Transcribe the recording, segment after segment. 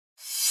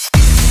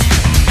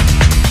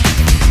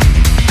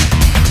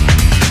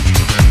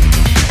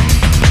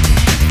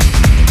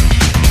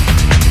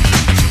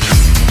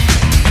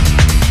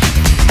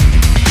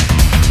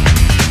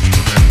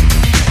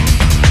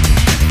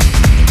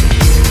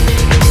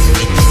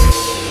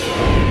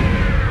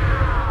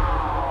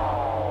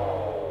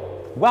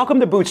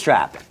Welcome to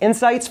Bootstrap,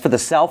 Insights for the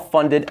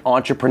Self-Funded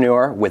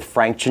Entrepreneur with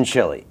Frank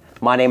Cianciulli.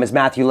 My name is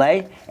Matthew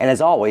Lay, and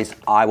as always,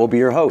 I will be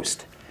your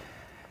host.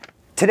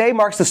 Today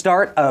marks the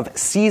start of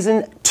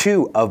Season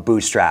 2 of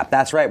Bootstrap.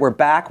 That's right, we're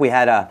back. We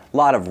had a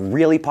lot of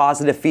really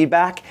positive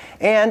feedback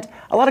and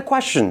a lot of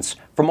questions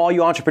from all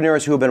you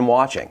entrepreneurs who have been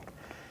watching.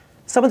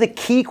 Some of the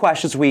key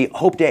questions we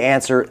hope to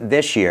answer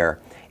this year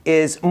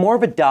is more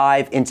of a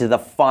dive into the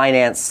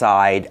finance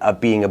side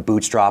of being a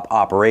bootstrap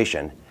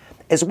operation,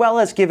 as well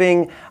as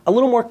giving a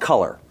little more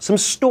color, some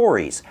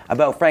stories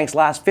about Frank's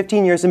last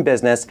 15 years in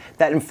business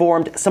that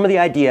informed some of the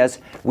ideas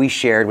we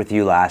shared with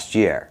you last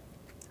year.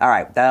 All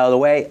right, that out of the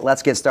way,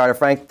 let's get started.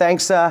 Frank,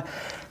 thanks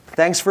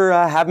for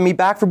having me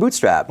back for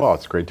Bootstrap. Well,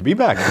 it's great to be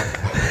back.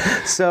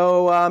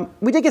 So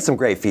we did get some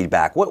great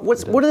feedback. What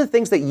are the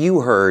things that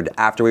you heard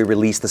after we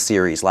released the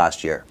series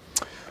last year?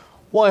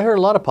 Well, I heard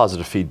a lot of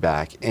positive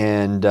feedback,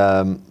 and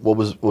what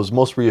was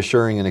most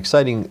reassuring and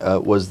exciting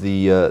was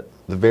the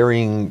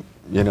varying,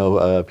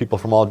 people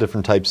from all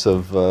different types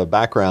of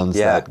backgrounds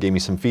that gave me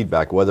some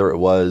feedback, whether it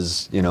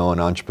was, an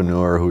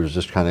entrepreneur who was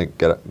just kind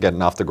of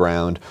getting off the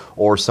ground,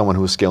 or someone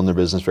who was scaling their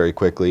business very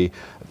quickly,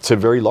 to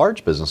very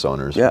large business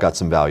owners who got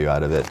some value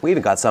out of it. We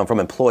even got some from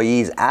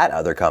employees at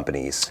other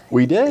companies.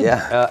 We did,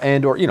 yeah.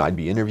 I'd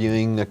be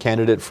interviewing a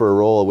candidate for a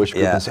role, a wish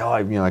group, and say,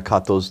 I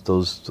caught those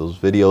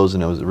videos,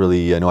 and it was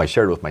really, I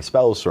shared it with my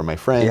spouse or my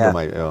friend or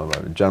my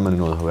gentleman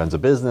who owns a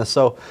business.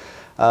 So,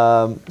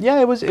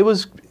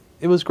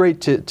 it was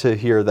great to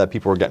hear that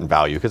people were getting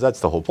value, because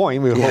that's the whole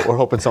point. We're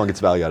hoping someone gets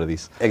value out of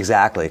these.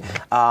 Exactly.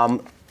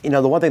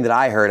 The one thing that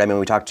I heard,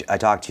 I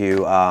talked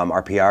to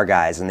our PR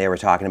guys, and they were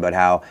talking about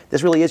how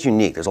this really is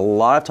unique. There's a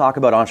lot of talk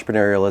about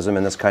entrepreneurialism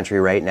in this country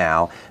right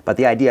now, but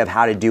the idea of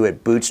how to do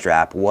it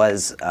bootstrap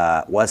was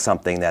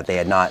something that they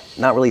had not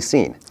really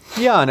seen.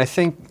 Yeah, and I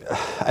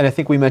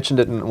think we mentioned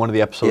it in one of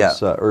the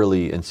episodes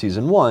early in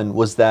season 1,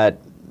 was that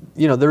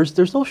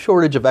there's no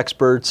shortage of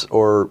experts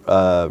or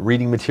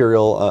reading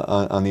material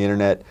on the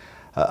internet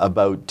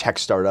about tech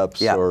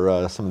startups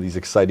or some of these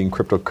exciting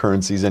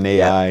cryptocurrencies and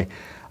AI.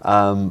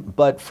 Yeah.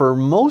 But for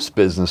most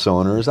business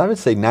owners, I would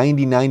say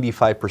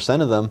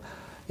 95% of them,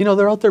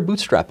 they're out there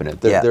bootstrapping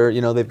it.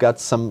 They've got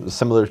some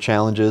similar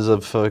challenges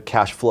of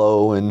cash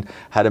flow and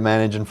how to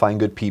manage and find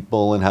good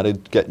people and how to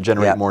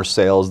generate more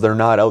sales. They're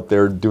not out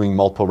there doing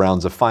multiple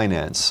rounds of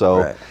finance.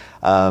 So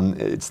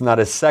it's not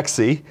as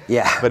sexy,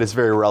 but it's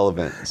very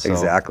relevant. So,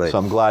 exactly. So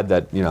I'm glad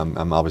that,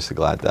 I'm obviously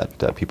glad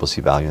that people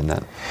see value in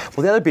that.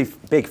 Well, the other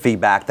big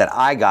feedback that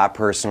I got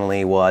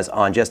personally was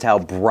on just how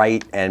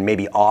bright and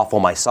maybe awful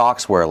my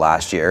socks were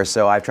last year.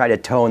 So I've tried to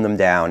tone them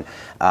down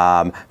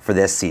for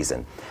this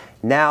season.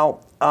 Now,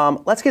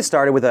 let's get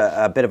started with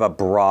a bit of a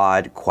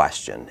broad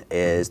question.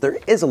 There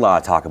is a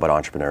lot of talk about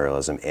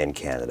entrepreneurialism in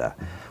Canada.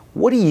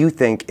 What do you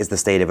think is the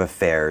state of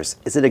affairs?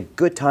 Is it a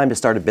good time to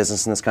start a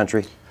business in this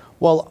country?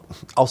 Well,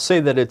 I'll say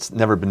that it's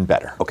never been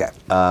better. Okay.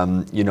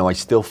 I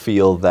still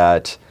feel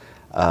that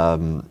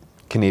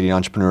Canadian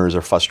entrepreneurs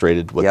are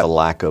frustrated with the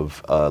lack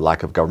of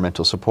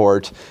governmental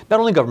support. Not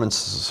only government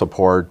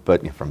support,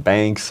 but from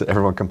banks.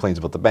 Everyone complains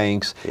about the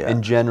banks,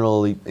 and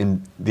generally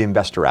in the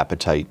investor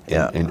appetite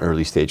in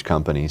early stage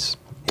companies.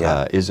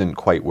 Isn't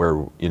quite where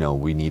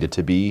we need it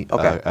to be.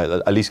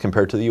 At least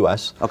compared to the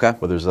U.S.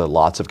 where there's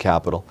lots of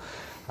capital.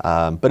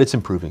 But it's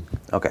improving.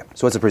 Okay,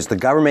 so it's improving. The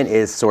government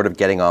is sort of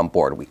getting on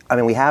board.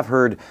 We have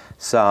heard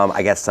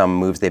some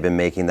moves they've been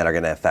making that are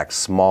going to affect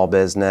small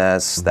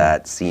business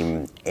that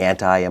seem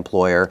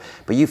anti-employer.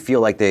 But you feel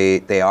like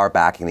they are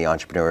backing the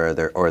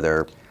entrepreneur, or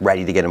they're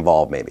ready to get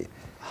involved, maybe.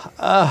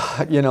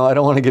 I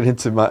don't want to get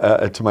into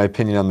my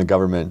opinion on the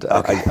government.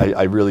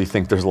 I really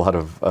think there's a lot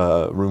of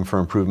room for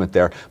improvement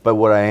there. But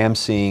what I am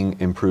seeing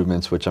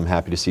improvements, which I'm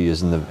happy to see,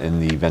 is in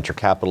the venture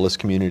capitalist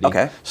community.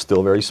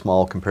 Still very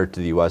small compared to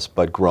the U.S.,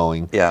 but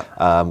growing.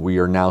 We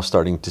are now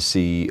starting to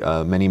see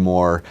many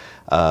more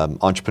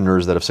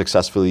entrepreneurs that have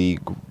successfully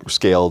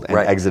scaled and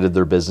exited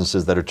their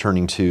businesses that are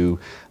turning to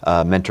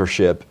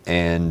mentorship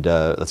and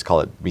let's call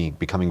it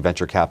becoming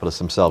venture capitalists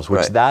themselves,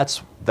 which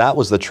that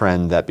was the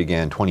trend that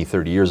began 20,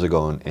 30 years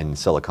ago in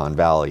Silicon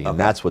Valley, and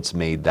that's what's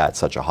made that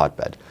such a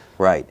hotbed.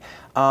 Right.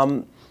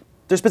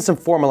 There's been some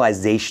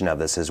formalization of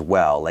this as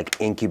well, like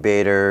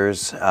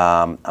incubators.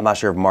 I'm not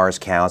sure if Mars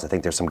counts. I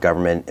think there's some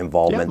government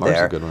involvement Mars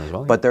there. Is a good one as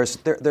well. But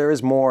there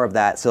is more of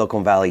that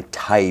Silicon Valley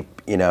type,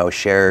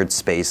 shared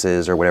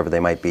spaces or whatever they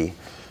might be.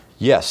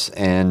 Yes,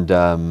 and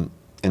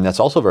that's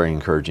also very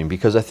encouraging,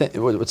 because I think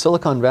with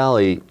Silicon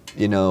Valley,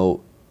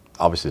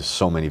 obviously there's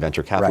so many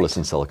venture capitalists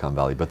in Silicon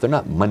Valley, but they're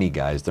not money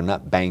guys. They're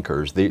not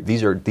bankers.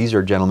 These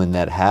are gentlemen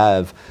that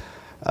have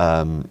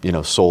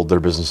sold their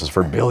businesses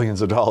for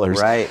billions of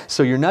dollars. Right.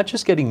 So you're not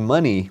just getting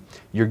money,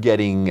 you're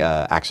getting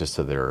access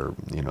to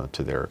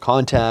their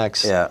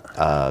contacts.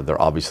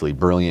 They're obviously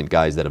brilliant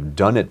guys that have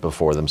done it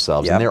before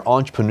themselves, and they're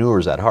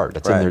entrepreneurs at heart.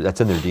 That's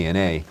in their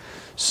DNA.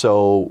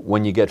 So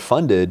when you get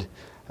funded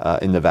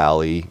in the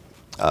Valley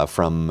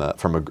from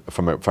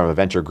a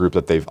venture group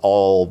that they've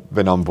all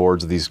been on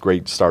boards of these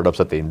great startups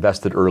that they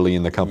invested early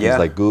in the companies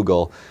like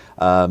Google,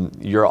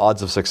 your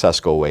odds of success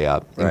go way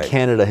up. Right. In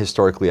Canada,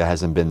 historically, it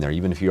hasn't been there.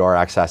 Even if you are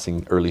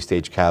accessing early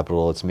stage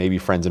capital, it's maybe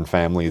friends and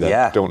family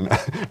that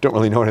don't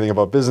really know anything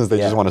about business. They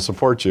just want to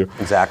support you.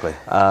 Exactly.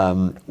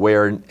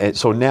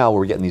 So now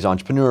we're getting these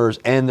entrepreneurs,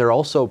 and they're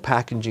also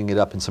packaging it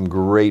up in some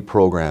great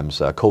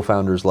programs.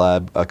 Co-Founders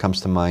Lab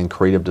comes to mind.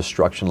 Creative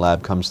Destruction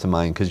Lab comes to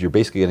mind, because you're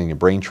basically getting your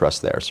brain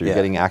trust there. So you're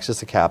getting access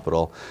to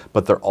capital,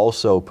 but they're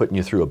also putting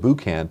you through a boot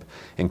camp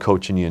and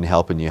coaching you and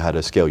helping you how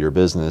to scale your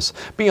business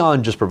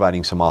beyond just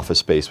providing some office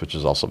space, which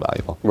is also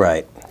valuable.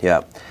 Right.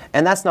 Yeah.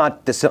 And that's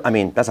not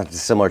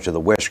dissimilar to the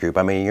Wish Group.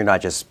 I mean, you're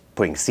not just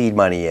putting seed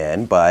money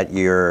in, but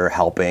you're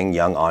helping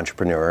young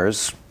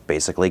entrepreneurs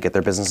basically get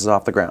their businesses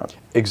off the ground.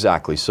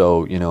 Exactly.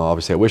 So,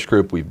 obviously at Wish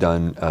Group, we've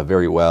done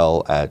very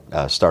well at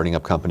starting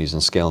up companies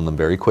and scaling them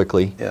very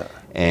quickly. Yeah.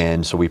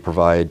 And so we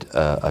provide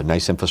a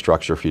nice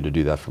infrastructure for you to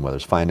do that, from whether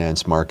it's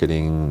finance,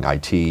 marketing,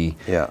 IT,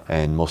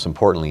 and most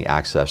importantly,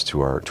 access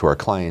to our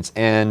clients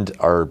and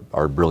our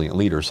brilliant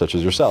leaders such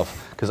as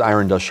yourself. Because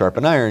iron does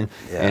sharpen iron,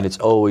 and it's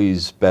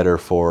always better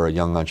for a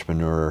young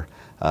entrepreneur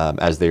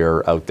as they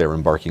are out there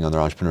embarking on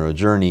their entrepreneurial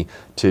journey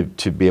to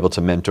be able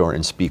to mentor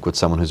and speak with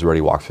someone who's already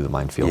walked through the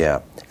minefield.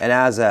 Yeah, and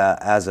as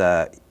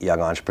a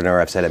young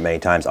entrepreneur, I've said it many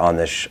times on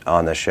this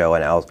show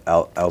and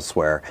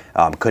elsewhere,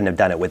 couldn't have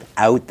done it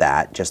without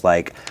that. Just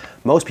like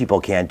most people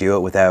can't do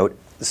it without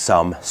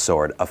some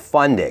sort of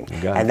funding.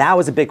 And that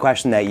was a big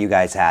question that you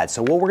guys had.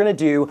 So what we're going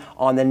to do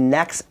on the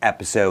next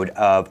episode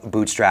of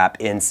Bootstrap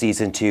in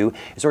Season 2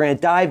 is we're going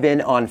to dive in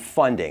on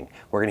funding.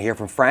 We're going to hear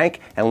from Frank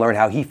and learn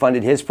how he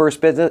funded his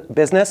first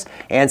business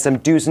and some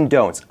do's and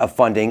don'ts of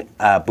funding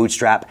a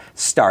Bootstrap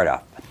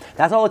startup.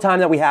 That's all the time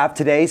that we have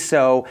today,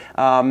 so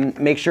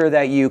make sure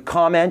that you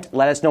comment,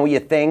 let us know what you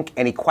think.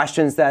 Any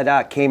questions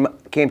that came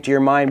to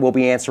your mind, we'll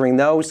be answering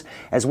those,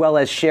 as well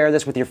as share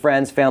this with your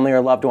friends, family, or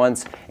loved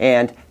ones,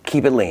 and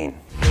keep it lean.